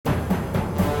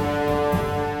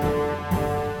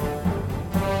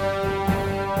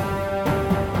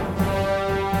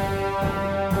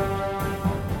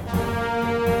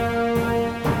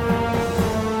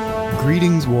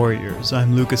Warriors.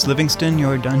 I'm Lucas Livingston,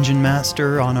 your Dungeon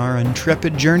Master, on our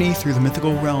intrepid journey through the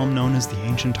mythical realm known as the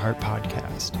Ancient Heart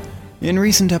Podcast. In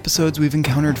recent episodes, we've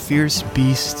encountered fierce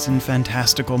beasts and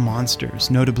fantastical monsters,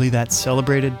 notably that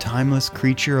celebrated, timeless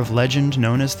creature of legend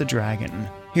known as the dragon.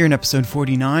 Here in episode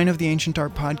 49 of the Ancient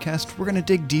Art Podcast, we're going to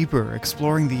dig deeper,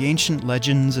 exploring the ancient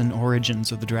legends and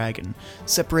origins of the dragon,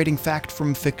 separating fact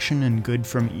from fiction and good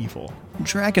from evil.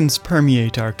 Dragons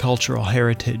permeate our cultural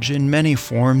heritage in many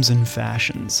forms and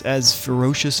fashions, as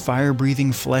ferocious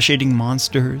fire-breathing, flesh-eating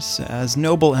monsters, as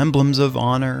noble emblems of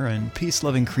honor, and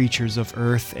peace-loving creatures of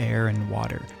earth, air, and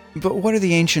water. But what are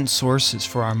the ancient sources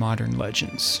for our modern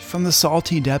legends? From the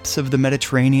salty depths of the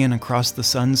Mediterranean across the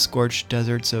sun-scorched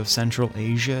deserts of Central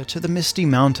Asia to the misty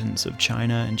mountains of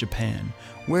China and Japan,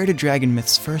 where did dragon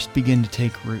myths first begin to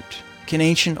take root? Can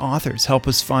ancient authors help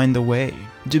us find the way?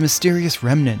 Do mysterious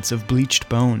remnants of bleached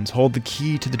bones hold the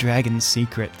key to the dragon's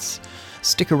secrets?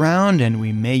 Stick around and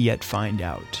we may yet find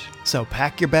out. So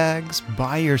pack your bags,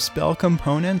 buy your spell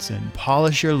components, and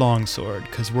polish your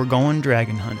longsword, cause we're going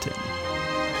dragon hunting.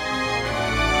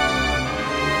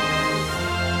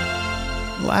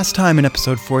 Last time in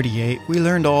episode 48, we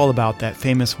learned all about that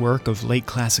famous work of late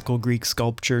classical Greek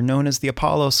sculpture known as the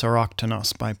Apollo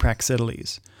Sauroktonos by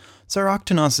Praxiteles.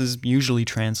 Sauroktonos is usually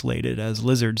translated as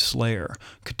lizard slayer.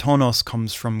 Katonos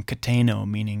comes from kateno,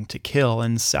 meaning to kill,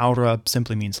 and saura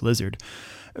simply means lizard.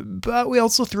 But we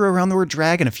also threw around the word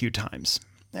dragon a few times.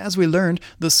 As we learned,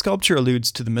 the sculpture alludes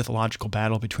to the mythological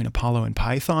battle between Apollo and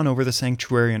Python over the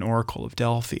sanctuarian oracle of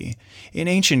Delphi. In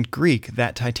ancient Greek,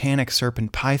 that titanic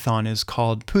serpent Python is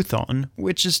called Python,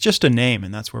 which is just a name,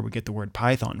 and that's where we get the word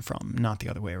Python from, not the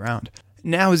other way around.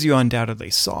 Now, as you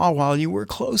undoubtedly saw while you were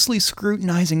closely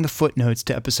scrutinizing the footnotes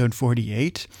to episode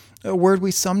 48, a word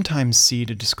we sometimes see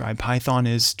to describe Python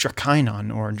is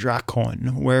Drakinon or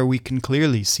Drakon, where we can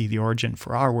clearly see the origin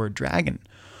for our word dragon.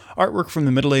 Artwork from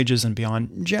the Middle Ages and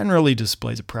beyond generally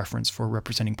displays a preference for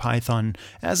representing Python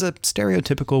as a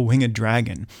stereotypical winged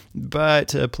dragon, but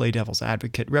to play devil's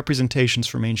advocate, representations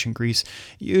from ancient Greece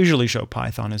usually show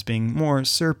Python as being more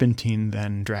serpentine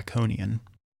than draconian.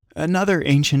 Another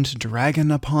ancient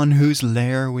dragon upon whose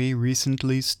lair we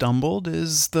recently stumbled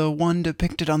is the one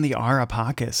depicted on the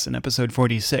Arapakis in episode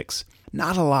 46.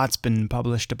 Not a lot's been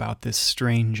published about this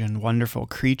strange and wonderful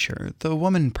creature. The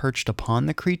woman perched upon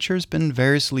the creature's been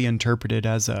variously interpreted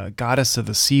as a goddess of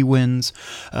the sea winds,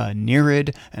 a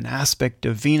Nereid, an aspect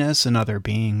of Venus, and other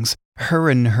beings. Her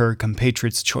and her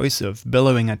compatriot's choice of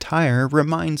billowing attire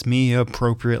reminds me,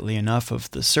 appropriately enough, of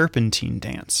the Serpentine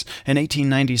Dance, an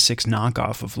 1896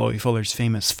 knockoff of Loie Fuller's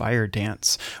famous Fire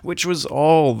Dance, which was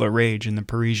all the rage in the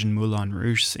Parisian Moulin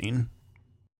Rouge scene.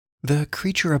 The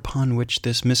creature upon which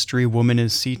this mystery woman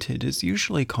is seated is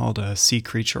usually called a sea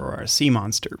creature or a sea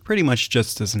monster, pretty much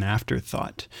just as an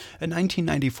afterthought. A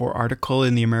 1994 article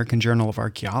in the American Journal of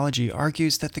Archaeology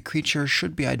argues that the creature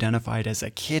should be identified as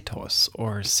a ketos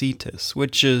or cetus,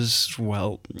 which is,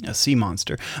 well, a sea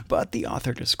monster, but the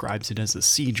author describes it as a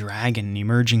sea dragon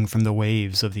emerging from the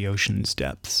waves of the ocean's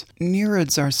depths.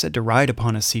 Nereids are said to ride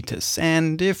upon a cetus,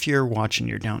 and if you're watching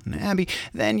your Downton Abbey,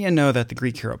 then you know that the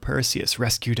Greek hero Perseus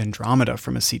rescued Andromeda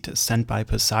from a cetus sent by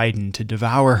Poseidon to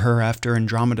devour her after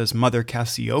Andromeda's mother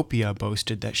Cassiopeia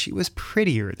boasted that she was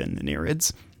prettier than the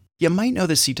Nereids. You might know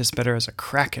the cetus better as a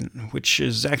kraken, which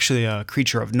is actually a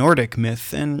creature of Nordic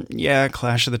myth, and yeah,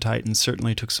 Clash of the Titans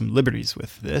certainly took some liberties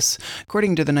with this.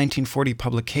 According to the 1940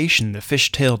 publication The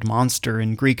Fish-Tailed Monster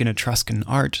in Greek and Etruscan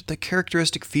Art, the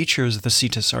characteristic features of the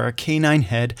cetus are a canine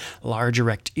head, large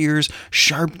erect ears,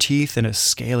 sharp teeth, and a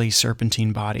scaly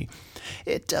serpentine body.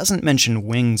 It doesn't mention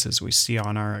wings as we see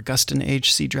on our Augustan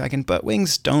Age sea dragon, but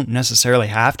wings don't necessarily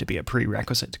have to be a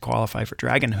prerequisite to qualify for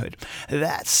dragonhood.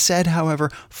 That said, however,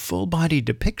 full-body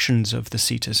depictions of the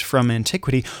cetus from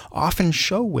antiquity often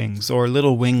show wings or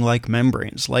little wing-like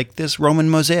membranes, like this Roman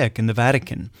mosaic in the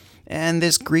Vatican, and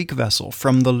this Greek vessel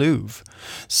from the Louvre.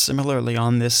 Similarly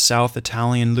on this South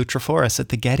Italian Lutrophorus at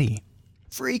the Getty.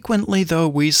 Frequently, though,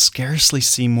 we scarcely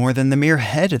see more than the mere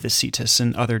head of the cetus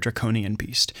and other draconian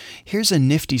beast. Here's a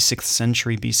nifty 6th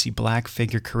century BC black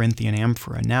figure Corinthian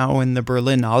amphora now in the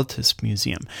Berlin Altes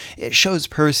Museum. It shows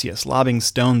Perseus lobbing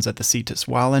stones at the cetus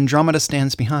while Andromeda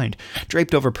stands behind.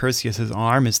 Draped over Perseus's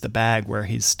arm is the bag where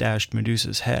he's stashed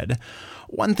Medusa's head.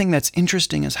 One thing that's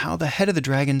interesting is how the head of the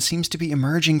dragon seems to be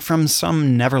emerging from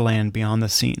some neverland beyond the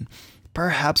scene.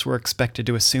 Perhaps we're expected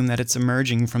to assume that it's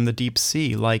emerging from the deep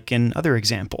sea, like in other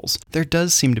examples. There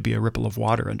does seem to be a ripple of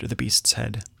water under the beast's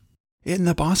head. In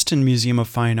the Boston Museum of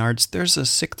Fine Arts, there's a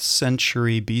 6th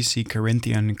century BC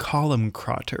Corinthian column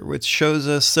crater, which shows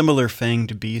a similar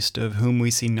fanged beast of whom we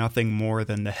see nothing more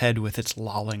than the head with its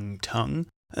lolling tongue.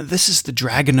 This is the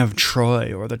Dragon of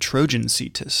Troy, or the Trojan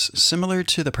Cetus. Similar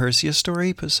to the Perseus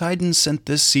story, Poseidon sent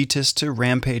this Cetus to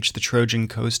rampage the Trojan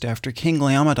coast after King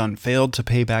Laomedon failed to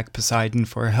pay back Poseidon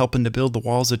for helping to build the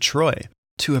walls of Troy.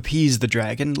 To appease the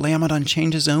dragon, Laomedon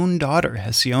chained his own daughter,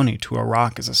 Hesione, to a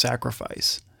rock as a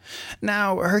sacrifice.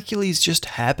 Now, Hercules just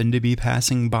happened to be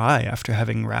passing by after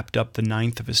having wrapped up the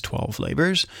 9th of his 12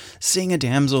 labors. Seeing a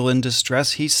damsel in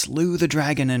distress, he slew the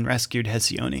dragon and rescued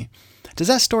Hesione. Does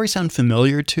that story sound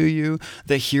familiar to you?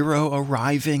 The hero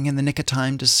arriving in the nick of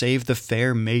time to save the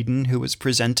fair maiden who was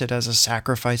presented as a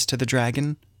sacrifice to the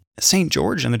dragon? St.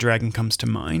 George and the dragon comes to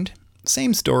mind.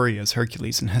 Same story as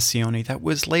Hercules and Hesione that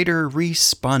was later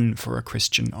respun for a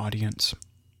Christian audience.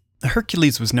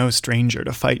 Hercules was no stranger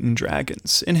to fighting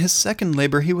dragons. In his second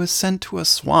labor, he was sent to a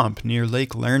swamp near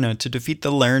Lake Lerna to defeat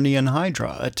the Lernaean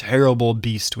Hydra, a terrible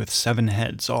beast with 7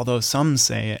 heads, although some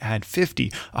say it had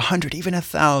 50, 100, even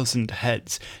 1,000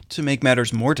 heads. To make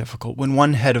matters more difficult, when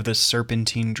one head of the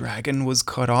serpentine dragon was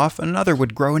cut off, another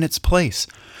would grow in its place.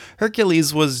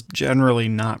 Hercules was generally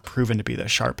not proven to be the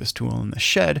sharpest tool in the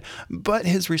shed, but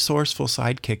his resourceful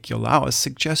sidekick Iolaus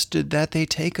suggested that they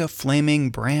take a flaming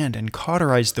brand and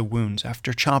cauterize the wounds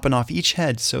after chopping off each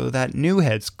head so that new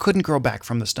heads couldn't grow back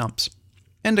from the stumps.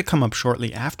 And to come up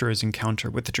shortly after his encounter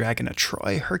with the dragon at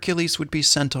Troy, Hercules would be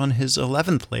sent on his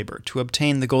 11th labor to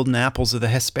obtain the golden apples of the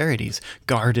Hesperides,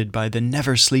 guarded by the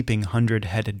never-sleeping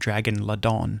 100-headed dragon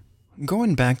Ladon.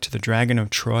 Going back to the Dragon of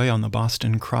Troy on the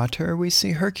Boston Crater, we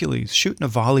see Hercules shooting a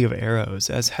volley of arrows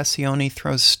as Hesione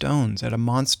throws stones at a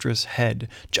monstrous head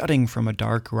jutting from a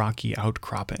dark rocky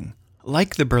outcropping.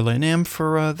 Like the Berlin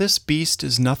Amphora, this beast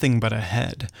is nothing but a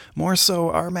head. More so,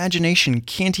 our imagination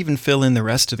can't even fill in the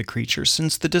rest of the creature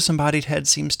since the disembodied head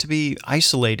seems to be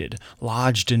isolated,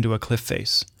 lodged into a cliff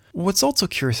face. What's also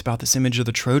curious about this image of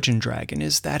the Trojan dragon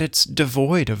is that it's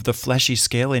devoid of the fleshy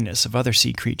scaliness of other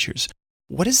sea creatures.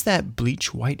 What does that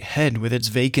bleach white head with its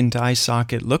vacant eye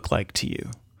socket look like to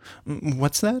you?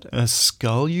 What's that? A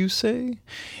skull, you say?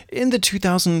 In the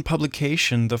 2000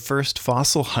 publication, The First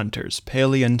Fossil Hunters,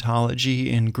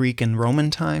 Paleontology in Greek and Roman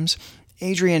Times,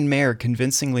 Adrian Mayer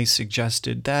convincingly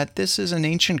suggested that this is an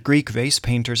ancient Greek vase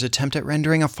painter's attempt at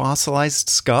rendering a fossilized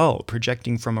skull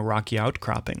projecting from a rocky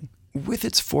outcropping. With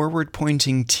its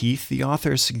forward-pointing teeth, the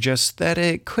author suggests that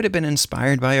it could have been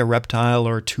inspired by a reptile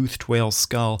or toothed whale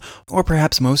skull, or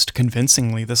perhaps most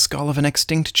convincingly the skull of an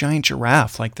extinct giant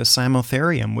giraffe like the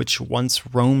Simotherium, which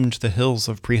once roamed the hills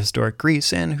of prehistoric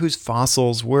Greece and whose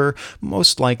fossils were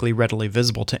most likely readily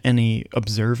visible to any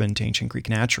observant ancient Greek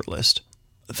naturalist.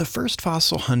 The First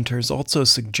Fossil Hunters also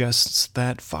suggests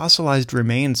that fossilized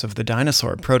remains of the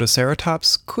dinosaur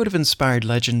Protoceratops could have inspired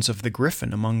legends of the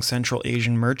griffin among Central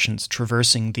Asian merchants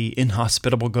traversing the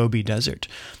inhospitable Gobi Desert.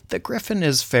 The griffin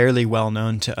is fairly well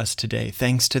known to us today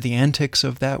thanks to the antics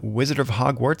of that Wizard of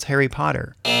Hogwarts, Harry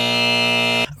Potter.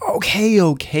 Okay,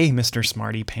 Mr.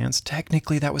 Smarty Pants,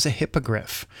 technically that was a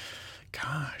hippogriff.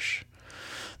 Gosh.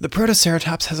 The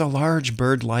Protoceratops has a large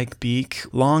bird-like beak,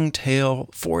 long tail,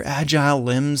 4 agile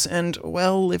limbs, and,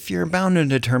 well, if you're bound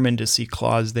and determined to see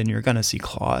claws, then you're gonna see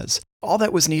claws. All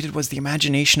that was needed was the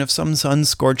imagination of some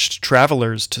sun-scorched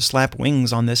travelers to slap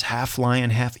wings on this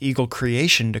half-lion, half-eagle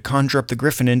creation to conjure up the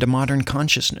griffin into modern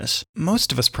consciousness.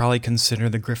 Most of us probably consider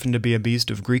the griffin to be a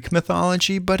beast of Greek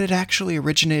mythology, but it actually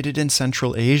originated in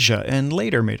Central Asia and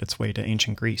later made its way to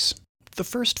ancient Greece. The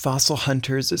First Fossil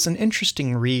Hunters is an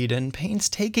interesting read and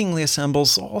painstakingly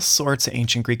assembles all sorts of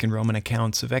ancient Greek and Roman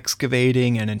accounts of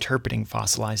excavating and interpreting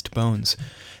fossilized bones.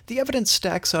 The evidence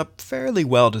stacks up fairly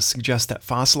well to suggest that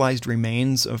fossilized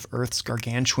remains of Earth's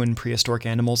gargantuan prehistoric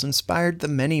animals inspired the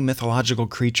many mythological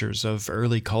creatures of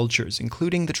early cultures,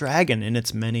 including the dragon in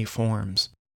its many forms.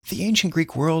 The ancient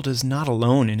Greek world is not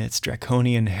alone in its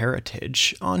draconian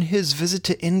heritage. On his visit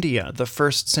to India, the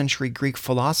 1st century Greek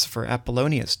philosopher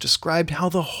Apollonius described how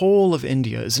the whole of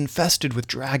India is infested with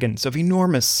dragons of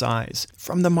enormous size,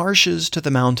 from the marshes to the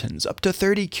mountains, up to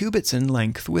 30 cubits in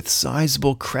length, with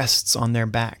sizable crests on their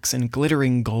backs and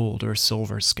glittering gold or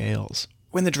silver scales.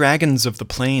 When the dragons of the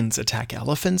plains attack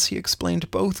elephants, he explained,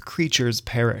 both creatures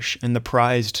perish, and the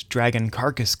prized dragon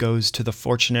carcass goes to the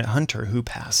fortunate hunter who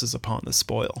passes upon the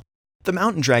spoil. The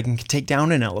mountain dragon can take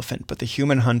down an elephant, but the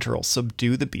human hunter will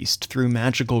subdue the beast through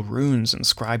magical runes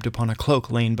inscribed upon a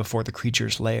cloak laying before the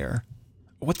creature's lair.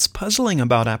 What's puzzling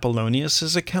about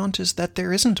Apollonius' account is that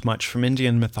there isn't much from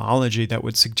Indian mythology that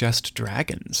would suggest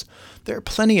dragons. There are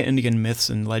plenty of Indian myths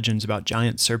and legends about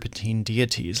giant serpentine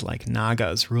deities like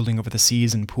Nagas ruling over the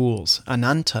seas and pools,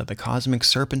 Ananta, the cosmic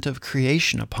serpent of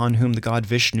creation upon whom the god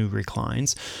Vishnu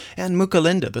reclines, and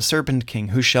Mukalinda, the serpent king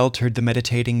who sheltered the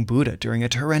meditating Buddha during a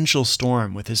torrential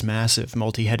storm with his massive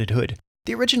multi-headed hood.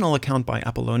 The original account by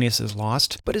Apollonius is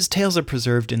lost, but his tales are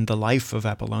preserved in the Life of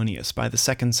Apollonius by the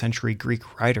 2nd century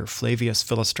Greek writer Flavius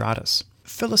Philostratus.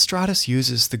 Philostratus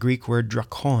uses the Greek word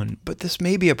drakon, but this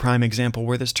may be a prime example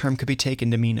where this term could be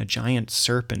taken to mean a giant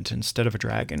serpent instead of a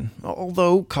dragon,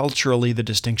 although culturally the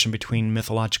distinction between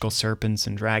mythological serpents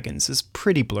and dragons is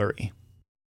pretty blurry.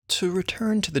 To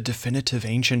return to the definitive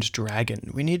ancient dragon,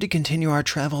 we need to continue our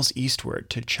travels eastward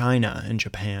to China and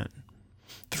Japan.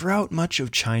 Throughout much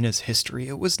of China's history,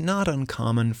 it was not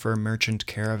uncommon for merchant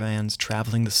caravans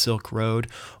traveling the Silk Road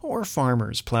or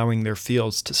farmers plowing their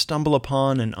fields to stumble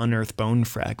upon and unearth bone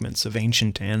fragments of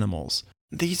ancient animals.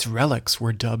 These relics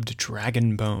were dubbed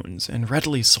dragon bones and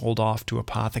readily sold off to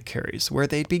apothecaries where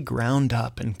they'd be ground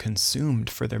up and consumed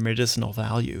for their medicinal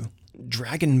value.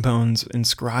 Dragon bones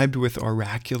inscribed with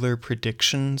oracular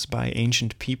predictions by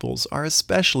ancient peoples are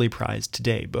especially prized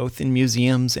today, both in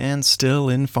museums and still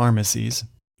in pharmacies.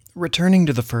 Returning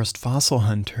to the first fossil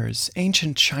hunters,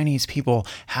 ancient Chinese people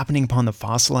happening upon the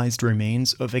fossilized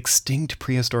remains of extinct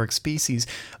prehistoric species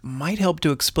might help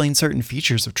to explain certain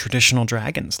features of traditional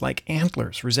dragons, like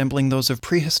antlers resembling those of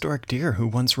prehistoric deer who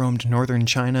once roamed northern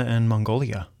China and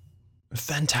Mongolia.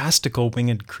 Fantastical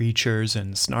winged creatures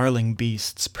and snarling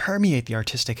beasts permeate the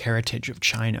artistic heritage of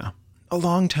China. A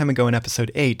long time ago in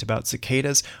episode 8 about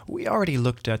cicadas, we already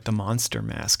looked at the monster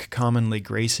mask commonly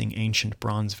gracing ancient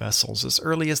bronze vessels as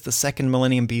early as the 2nd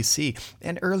millennium BC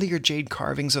and earlier jade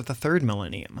carvings of the 3rd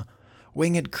millennium.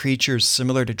 Winged creatures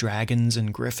similar to dragons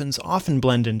and griffins often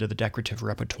blend into the decorative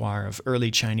repertoire of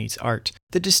early Chinese art.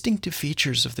 The distinctive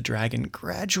features of the dragon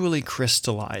gradually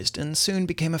crystallized and soon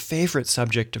became a favorite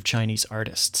subject of Chinese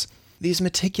artists. These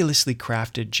meticulously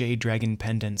crafted jade dragon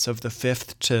pendants of the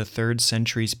 5th to 3rd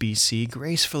centuries BC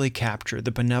gracefully capture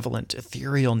the benevolent,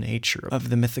 ethereal nature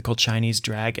of the mythical Chinese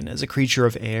dragon as a creature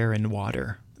of air and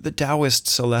water. The Taoist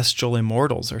celestial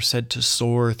immortals are said to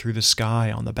soar through the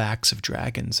sky on the backs of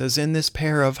dragons, as in this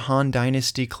pair of Han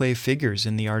Dynasty clay figures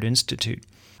in the Art Institute.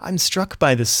 I'm struck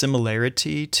by the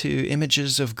similarity to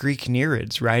images of Greek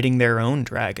Nereids riding their own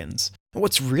dragons.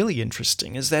 What's really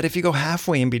interesting is that if you go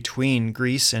halfway in between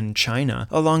Greece and China,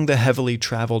 along the heavily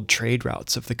traveled trade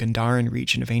routes of the Gandharan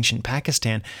region of ancient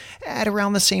Pakistan, at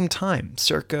around the same time,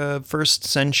 circa 1st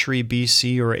century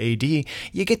BC or AD,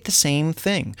 you get the same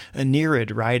thing, a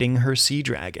Nereid riding her sea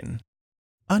dragon.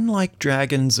 Unlike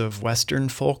dragons of Western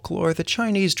folklore, the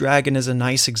Chinese dragon is a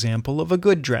nice example of a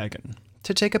good dragon.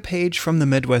 To take a page from the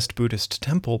Midwest Buddhist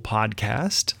Temple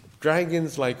podcast,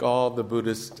 dragons, like all the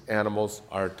Buddhist animals,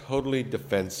 are totally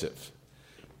defensive.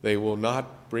 They will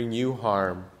not bring you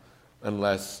harm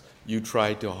unless you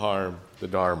try to harm the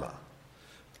Dharma.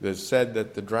 It is said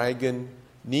that the dragon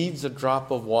needs a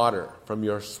drop of water from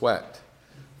your sweat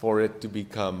for it to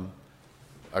become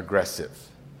aggressive.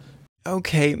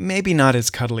 Okay, maybe not as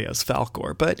cuddly as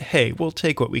Falkor, but hey, we'll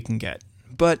take what we can get.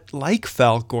 But like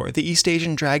Falkor, the East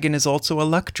Asian dragon is also a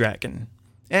luck dragon.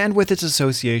 And with its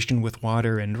association with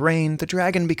water and rain, the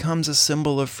dragon becomes a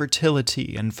symbol of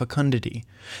fertility and fecundity.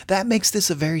 That makes this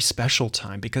a very special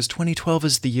time because 2012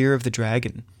 is the year of the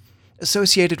dragon.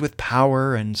 Associated with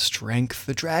power and strength,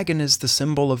 the dragon is the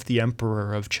symbol of the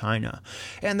Emperor of China,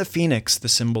 and the phoenix the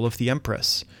symbol of the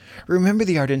Empress. Remember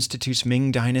the Art Institute's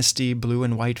Ming Dynasty blue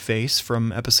and white vase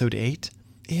from episode 8?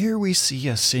 Here we see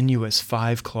a sinuous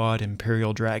 5-clawed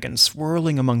imperial dragon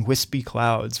swirling among wispy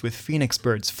clouds with phoenix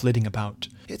birds flitting about.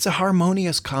 It's a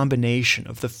harmonious combination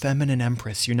of the feminine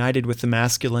empress united with the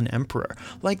masculine emperor,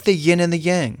 like the yin and the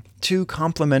yang, two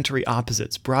complementary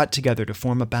opposites brought together to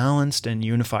form a balanced and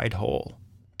unified whole.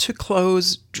 To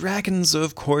close, dragons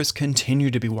of course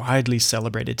continue to be widely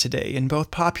celebrated today in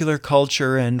both popular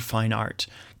culture and fine art,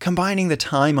 combining the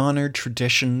time-honored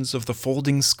traditions of the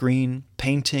folding screen,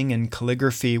 painting, and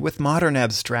calligraphy with modern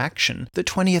abstraction. The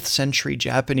 20th century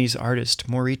Japanese artist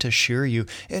Morita Shiryu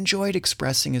enjoyed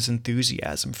expressing his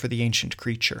enthusiasm for the ancient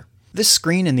creature. This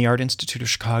screen in the Art Institute of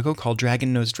Chicago, called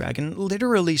Dragon Nose Dragon,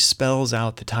 literally spells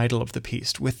out the title of the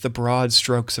piece with the broad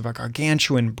strokes of a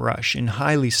gargantuan brush in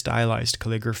highly stylized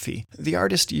calligraphy. The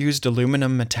artist used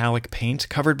aluminum metallic paint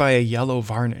covered by a yellow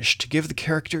varnish to give the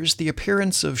characters the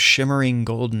appearance of shimmering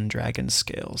golden dragon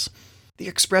scales. The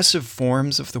expressive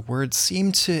forms of the words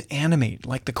seem to animate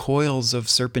like the coils of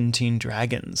serpentine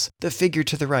dragons. The figure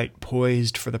to the right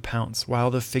poised for the pounce, while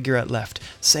the figure at left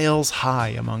sails high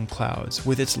among clouds,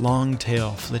 with its long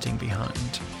tail flitting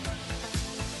behind.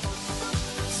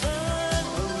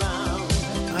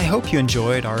 I hope you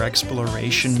enjoyed our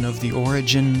exploration of the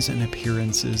origins and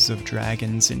appearances of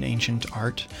dragons in ancient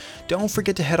art. Don't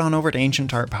forget to head on over to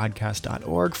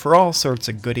ancientartpodcast.org for all sorts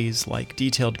of goodies like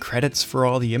detailed credits for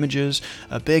all the images,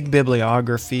 a big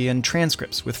bibliography, and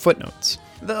transcripts with footnotes.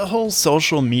 The whole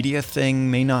social media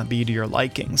thing may not be to your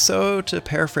liking, so to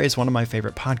paraphrase one of my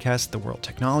favorite podcasts, the World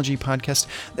Technology Podcast,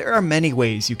 there are many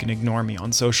ways you can ignore me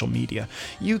on social media.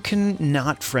 You can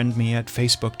not friend me at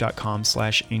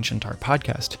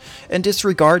facebook.com/ancientartpodcast and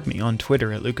disregard me on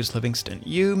Twitter at Lucas Livingston.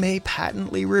 You may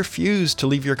patently refuse to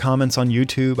leave your comments on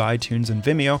YouTube, iTunes, and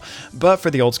Vimeo, but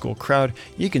for the old school crowd,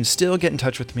 you can still get in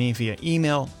touch with me via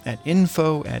email at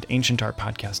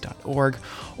info@ancientartpodcast.org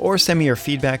or send me your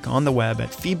feedback on the web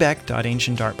at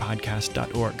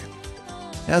feedback.ancientartpodcast.org.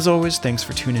 As always, thanks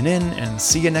for tuning in, and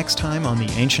see you next time on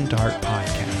the Ancient Art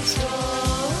Podcast.